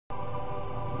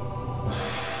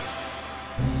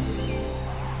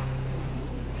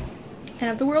End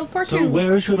of the World Part 2. So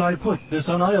where should I put this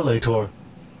annihilator?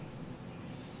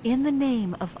 In the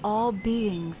name of all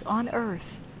beings on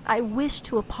Earth, I wish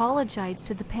to apologize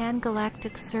to the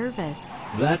Pan-Galactic Service.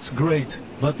 That's great,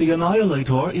 but the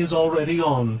annihilator is already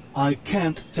on. I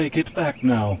can't take it back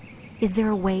now. Is there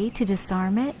a way to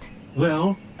disarm it?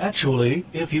 Well, actually,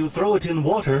 if you throw it in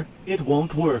water, it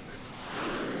won't work.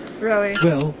 Really?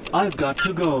 Well, I've got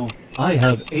to go. I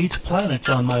have 8 planets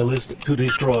on my list to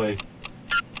destroy.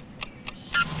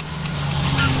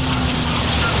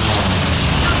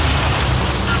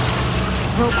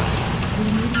 Robot, we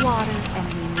need water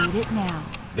and we need it now.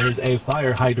 There's a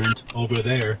fire hydrant over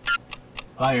there.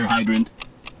 Fire hydrant.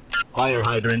 Fire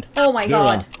hydrant. Oh my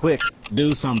god. Quick,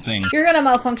 do something. You're gonna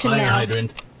malfunction Fire now.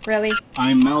 hydrant. Really?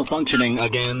 I'm malfunctioning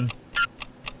again.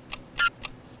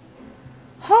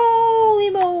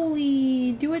 Holy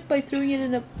moly! Do it by throwing it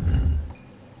in a...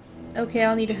 Okay,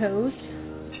 I'll need a hose.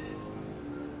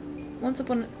 Once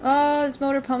upon... Oh, this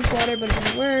motor pumps water, but it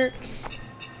doesn't work.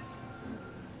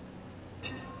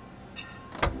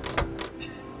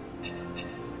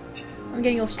 I'm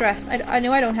getting all stressed. I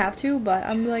know I don't have to, but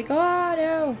I'm like, oh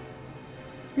no!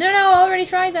 No, I already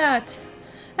tried that!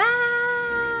 Ah!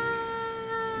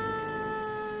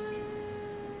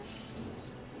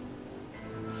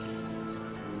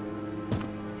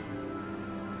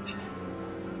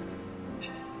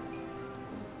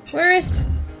 Where is...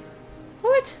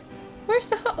 What? Where's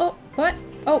the oh, what?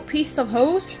 Oh, pieces of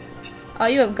hose? Oh,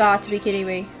 you have got to be kidding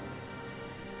me.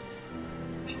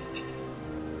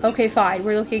 Okay, fine.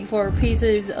 We're looking for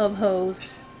pieces of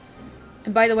hose.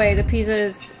 And by the way, the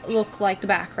pieces look like the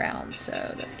background, so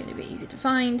that's going to be easy to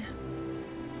find.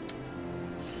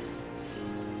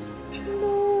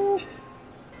 No.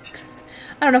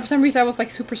 I don't know, for some reason I was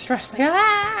like super stressed. Like,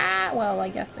 ah! Well, I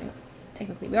guess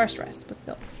technically we are stressed, but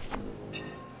still.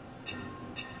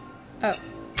 Oh.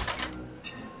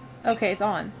 Okay, it's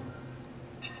on.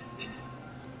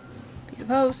 Piece of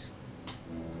hose.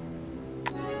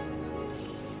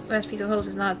 Last piece of hose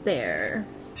is not there.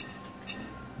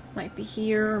 Might be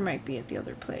here, or might be at the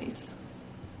other place.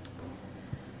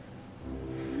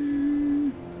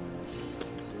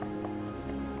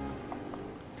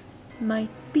 Might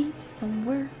be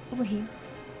somewhere over here.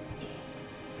 Yeah.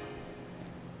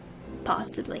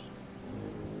 Possibly.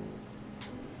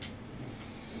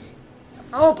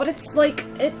 Oh, but it's like,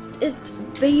 it is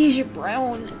beige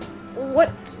brown.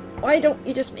 What? Why don't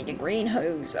you just make a green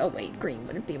hose? Oh wait, green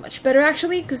wouldn't be much better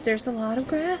actually, because there's a lot of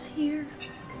grass here.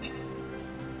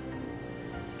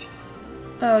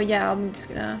 Oh yeah, I'm just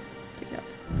gonna pick it up.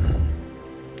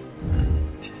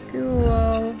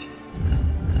 Cool.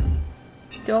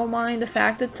 Don't mind the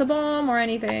fact it's a bomb or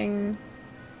anything.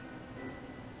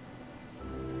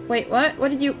 Wait, what?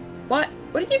 What did you... What?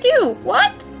 What did you do?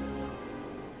 What?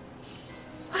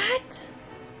 What?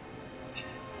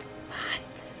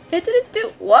 What? It didn't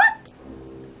do... What?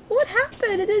 What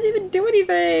happened? It didn't even do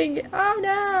anything. Oh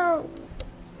no.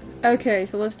 Okay,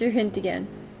 so let's do hint again.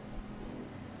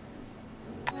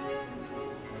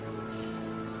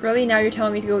 Really? Now you're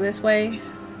telling me to go this way? You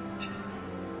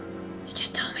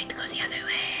just told me to go the other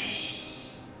way.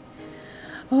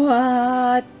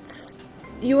 What?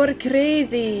 You are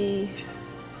crazy.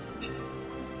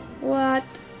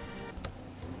 What?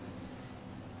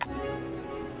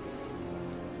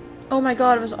 Oh my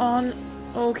god, it was on...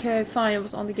 Okay, fine, it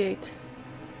was on the gate.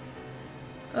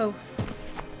 Oh.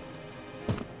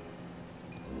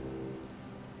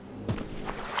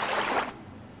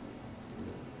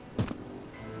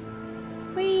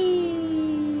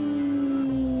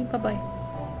 Whee! Bye-bye.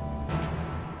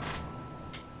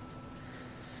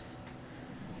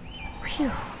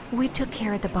 Phew, we took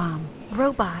care of the bomb.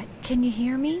 Robot, can you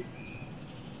hear me?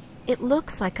 It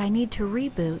looks like I need to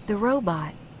reboot the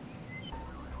robot.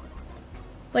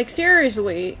 Like,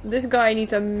 seriously, this guy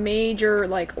needs a major,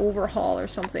 like, overhaul or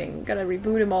something. Gotta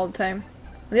reboot him all the time.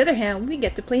 On the other hand, we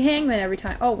get to play Hangman every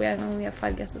time. Oh, we only have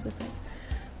 5 guesses this time.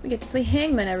 We get to play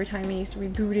Hangman every time he needs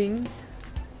rebooting.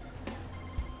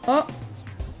 Oh!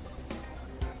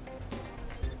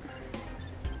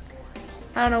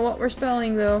 I don't know what we're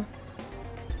spelling, though.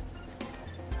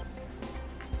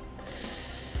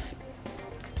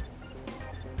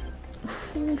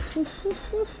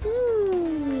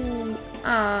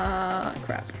 Ah,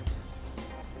 crap.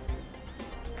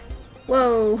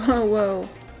 Whoa, whoa, whoa.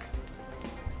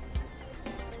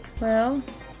 Well.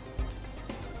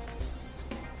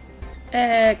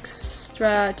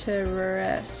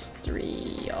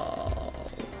 Extraterrestrial.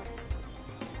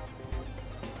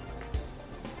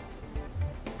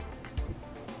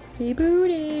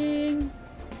 Rebooting.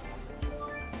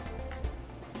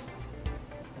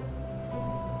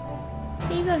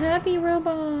 He's a happy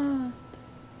robot.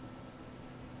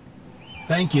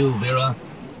 Thank you, Vera.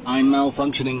 I'm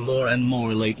malfunctioning more and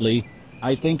more lately.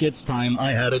 I think it's time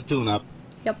I had a tune-up.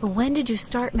 Yep. But when did you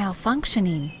start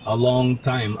malfunctioning? A long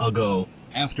time ago,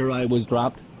 after I was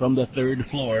dropped from the 3rd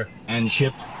floor and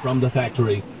shipped from the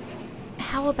factory.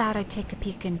 How about I take a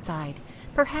peek inside?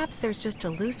 Perhaps there's just a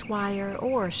loose wire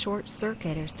or a short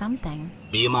circuit or something.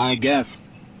 Be my guest.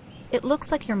 It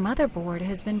looks like your motherboard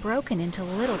has been broken into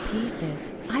little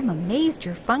pieces. I'm amazed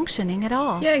you're functioning at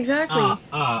all. Yeah, exactly.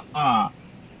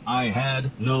 I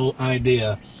had no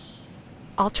idea.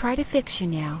 I'll try to fix you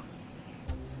now.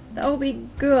 That will be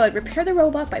good. Repair the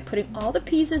robot by putting all the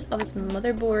pieces of its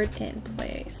motherboard in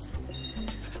place.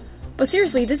 But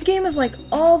seriously, this game is like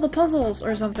all the puzzles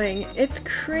or something. It's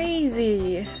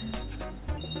crazy.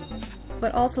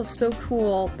 But also so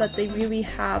cool that they really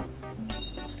have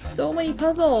so many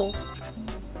puzzles.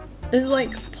 It's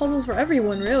like puzzles for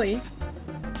everyone, really.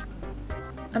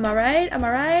 Am I right? Am I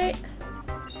right?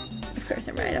 Of course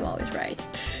I'm right. I'm always right.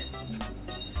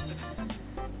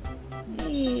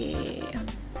 Hey.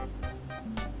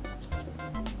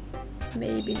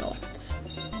 Maybe not.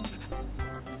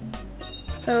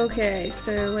 Okay,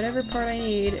 so whatever part I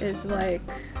need is like...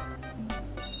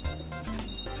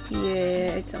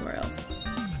 Yeah, it's somewhere else.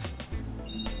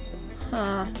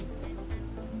 Huh.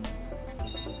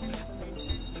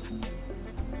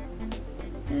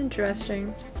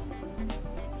 Interesting.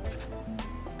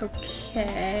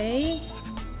 Okay.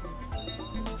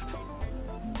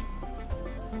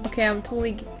 Okay, I'm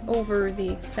totally over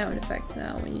these sound effects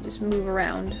now when you just move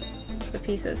around the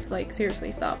pieces. Like,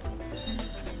 seriously, stop.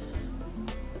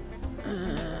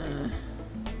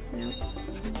 Nope.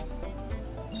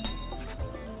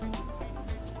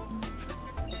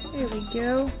 There we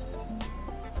go.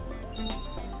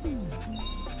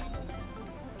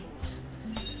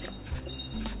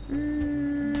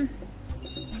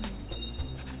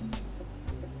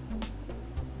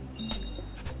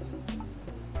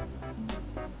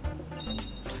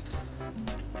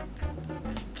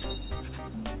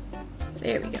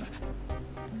 There we go.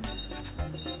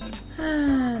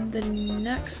 And the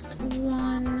next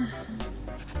one.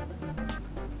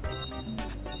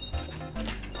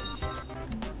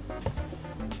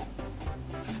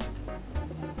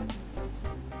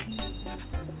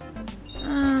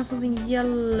 Something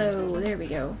yellow. There we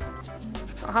go.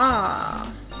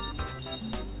 Aha!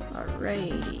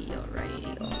 Alrighty,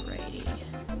 alrighty, alrighty.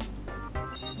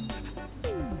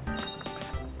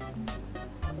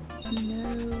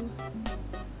 No.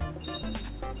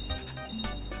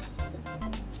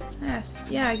 Yes,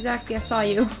 yeah, exactly, I saw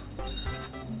you.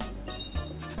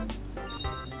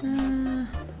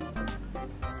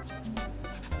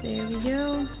 There we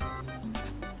go.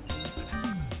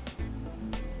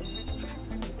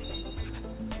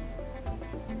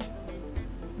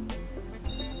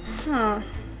 Huh.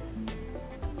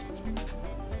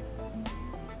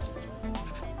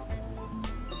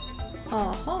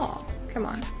 Uh-huh. Come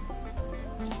on.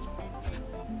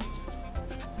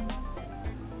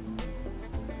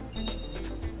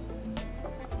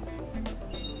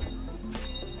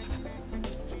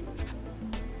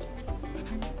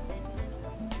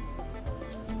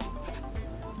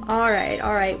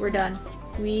 Alright, we're done.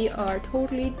 We are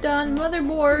totally done.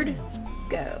 Motherboard,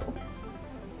 go.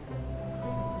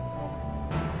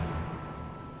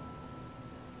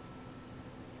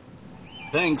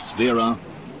 Thanks, Vera.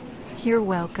 You're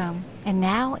welcome. And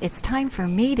now it's time for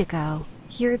me to go.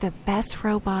 You're the best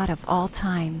robot of all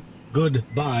time.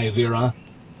 Goodbye, Vera.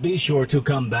 Be sure to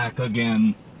come back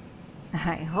again.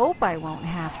 I hope I won't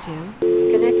have to.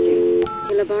 Connecting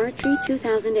to Laboratory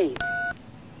 2008.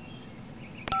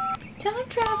 Time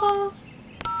travel!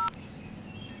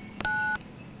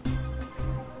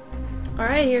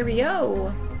 Alright, here we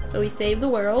go. So we saved the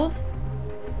world.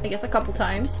 I guess a couple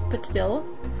times, but still.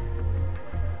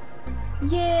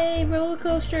 Yay, roller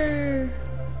coaster!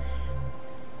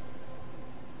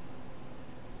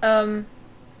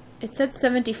 It said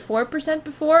 74%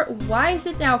 before. Why is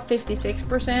it now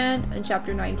 56% in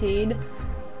chapter 19?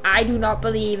 I do not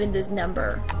believe in this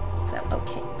number. So,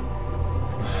 okay.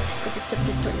 Let's go to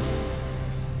chapter 20.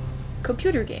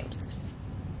 Computer games.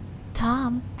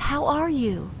 Tom, how are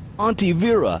you? Auntie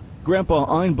Vera, Grandpa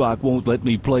Einbach won't let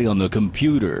me play on the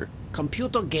computer.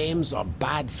 Computer games are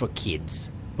bad for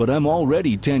kids. But I'm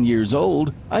already 10 years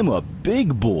old. I'm a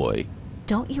big boy.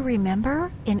 Don't you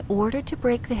remember? In order to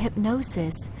break the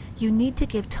hypnosis, you need to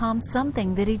give Tom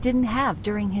something that he didn't have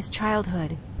during his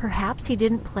childhood. Perhaps he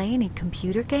didn't play any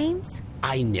computer games?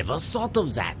 I never thought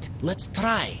of that. Let's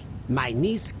try. My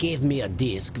niece gave me a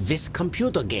disc with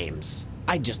computer games.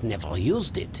 I just never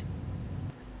used it.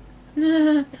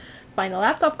 Find a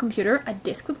laptop computer, a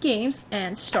disk with games,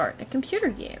 and start a computer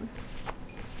game.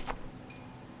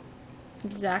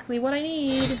 Exactly what I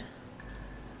need.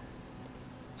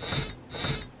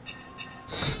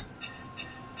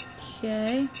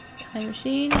 Okay, time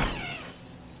machine.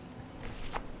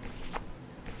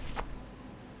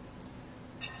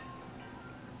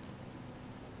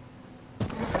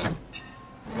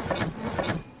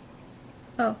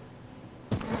 Oh.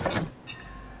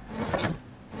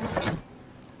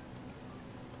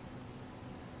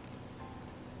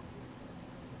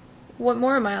 What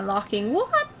more am I unlocking?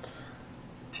 What?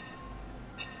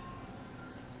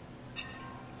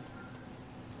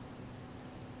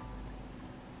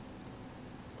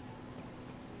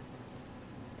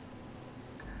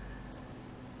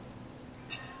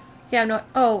 Yeah, no.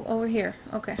 Oh, over here.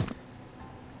 Okay.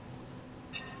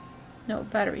 No,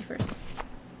 battery first.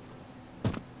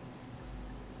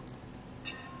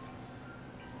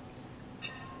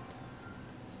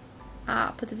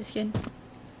 Ah, put the disc in.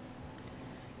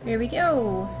 Here we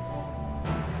go.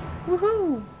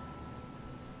 Woohoo!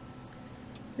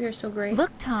 We are so great.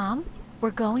 Look, Tom,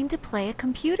 we're going to play a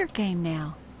computer game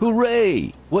now.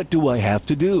 Hooray! What do I have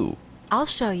to do? I'll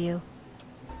show you.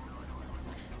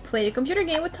 Play the computer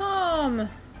game with Tom.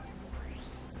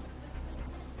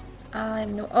 I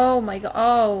have no. Oh my god.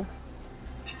 Oh.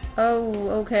 Oh.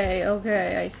 Okay.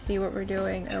 Okay. I see what we're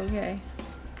doing. Okay.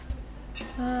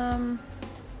 Okay.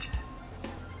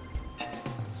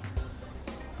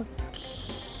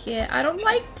 I don't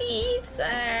like these.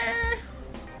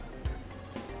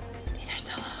 These are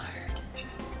so hard.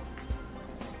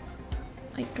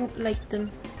 I don't like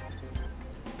them.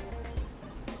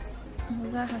 Oh,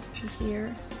 that has to be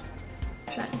here.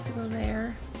 That needs to go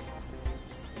there.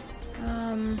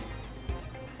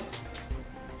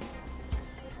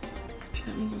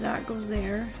 That means that goes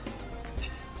there.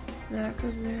 That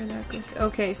goes there, that goes there.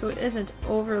 Okay, so it isn't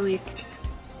overly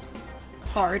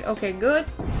hard. Okay, good.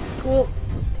 Cool.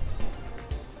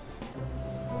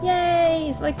 Yay!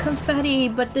 It's like confetti,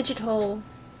 but digital.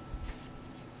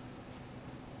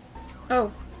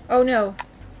 Oh. Oh no.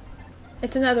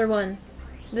 It's another one.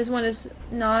 This one is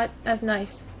not as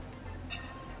nice.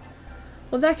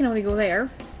 Well, that can only go there.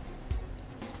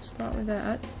 Start with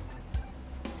that.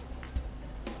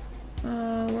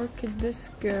 Where could this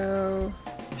go?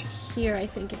 Here, I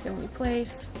think, is the only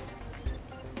place.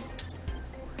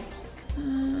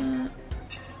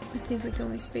 It seems like the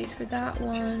only space for that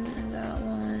one and that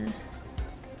one.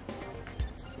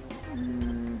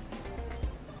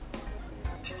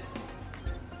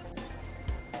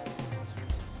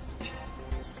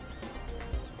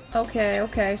 Okay,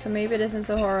 okay, so maybe it isn't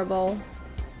so horrible.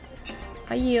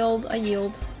 I yield, I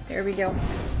yield. There we go.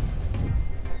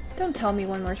 Don't tell me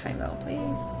one more time though,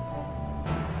 please.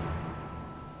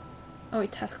 Oh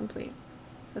wait, task complete.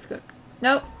 That's good.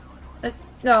 Nope. That's...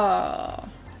 Oh.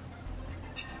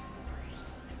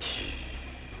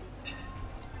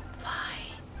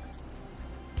 Fine.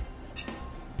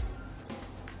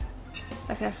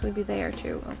 That could actually be there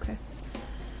too, okay.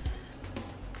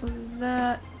 Was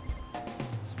that...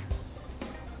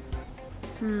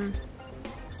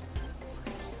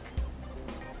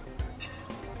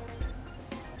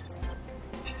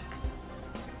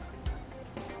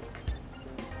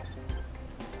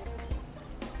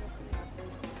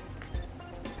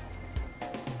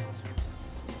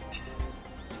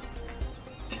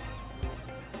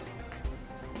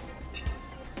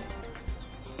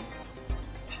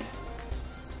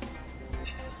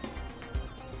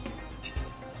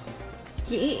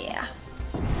 Yeah.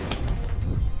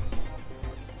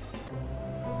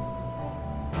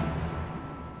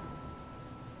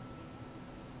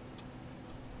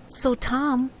 So,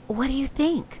 Tom, what do you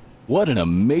think? What an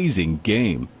amazing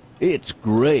game. It's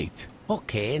great.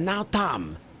 Okay, now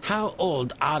Tom, how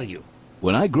old are you?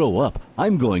 When I grow up,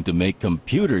 I'm going to make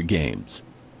computer games.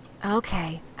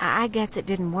 Okay, I guess it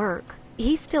didn't work.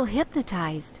 He's still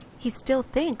hypnotized. He still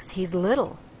thinks he's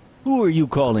little. Who are you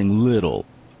calling little?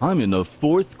 I'm in the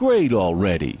 4th grade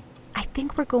already. I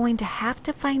think we're going to have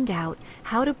to find out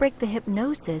how to break the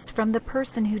hypnosis from the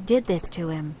person who did this to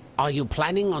him. Are you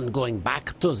planning on going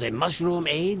back to the mushroom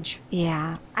age?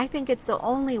 Yeah, I think it's the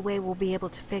only way we'll be able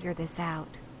to figure this out.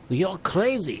 You're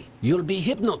crazy. You'll be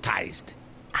hypnotized.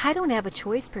 I don't have a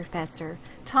choice, Professor.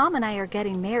 Tom and I are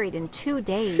getting married in 2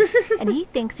 days, and he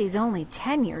thinks he's only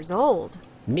 10 years old.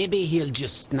 Maybe he'll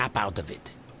just snap out of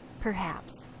it.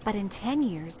 Perhaps. But in 10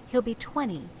 years, he'll be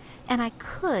 20. And I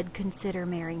could consider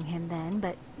marrying him then,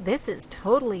 but this is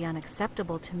totally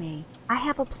unacceptable to me. I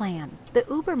have a plan. The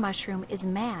Uber mushroom is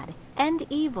mad and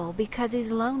evil because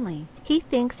he's lonely. He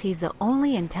thinks he's the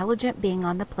only intelligent being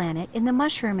on the planet in the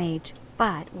mushroom age.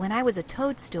 But when I was a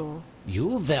toadstool...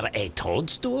 You were a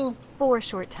toadstool? For a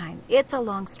short time. It's a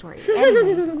long story.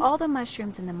 Anyway, all the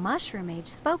mushrooms in the mushroom age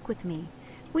spoke with me.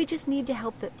 We just need to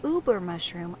help the Uber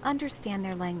mushroom understand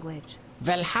their language.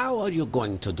 Well, how are you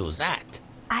going to do that?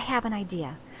 I have an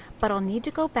idea, but I'll need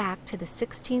to go back to the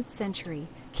 16th century.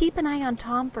 Keep an eye on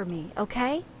Tom for me,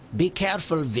 okay? Be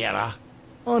careful, Vera.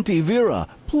 Auntie Vera,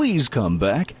 please come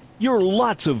back. You're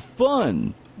lots of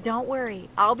fun. Don't worry,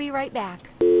 I'll be right back.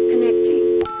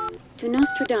 Connecting to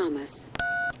Nostradamus.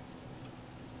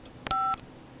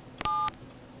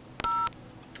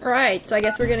 Alright, so I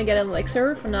guess we're gonna get an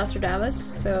elixir from Nostradamus,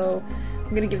 so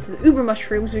I'm gonna give it to the Uber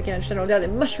mushrooms so we can understand all the other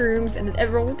mushrooms, and then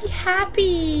everyone will be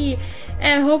happy!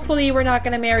 And hopefully we're not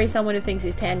gonna marry someone who thinks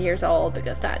he's 10 years old,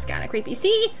 because that's kinda creepy.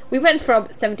 See? We went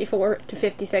from 74 to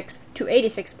 56 to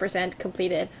 86%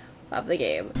 completed of the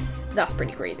game. That's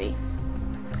pretty crazy.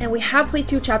 And we have played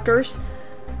 2 chapters,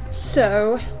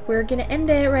 so we're gonna end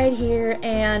it right here,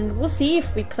 and we'll see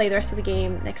if we play the rest of the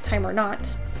game next time or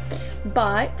not.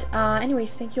 But,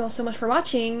 anyways, thank you all so much for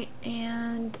watching,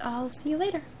 and I'll see you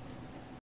later.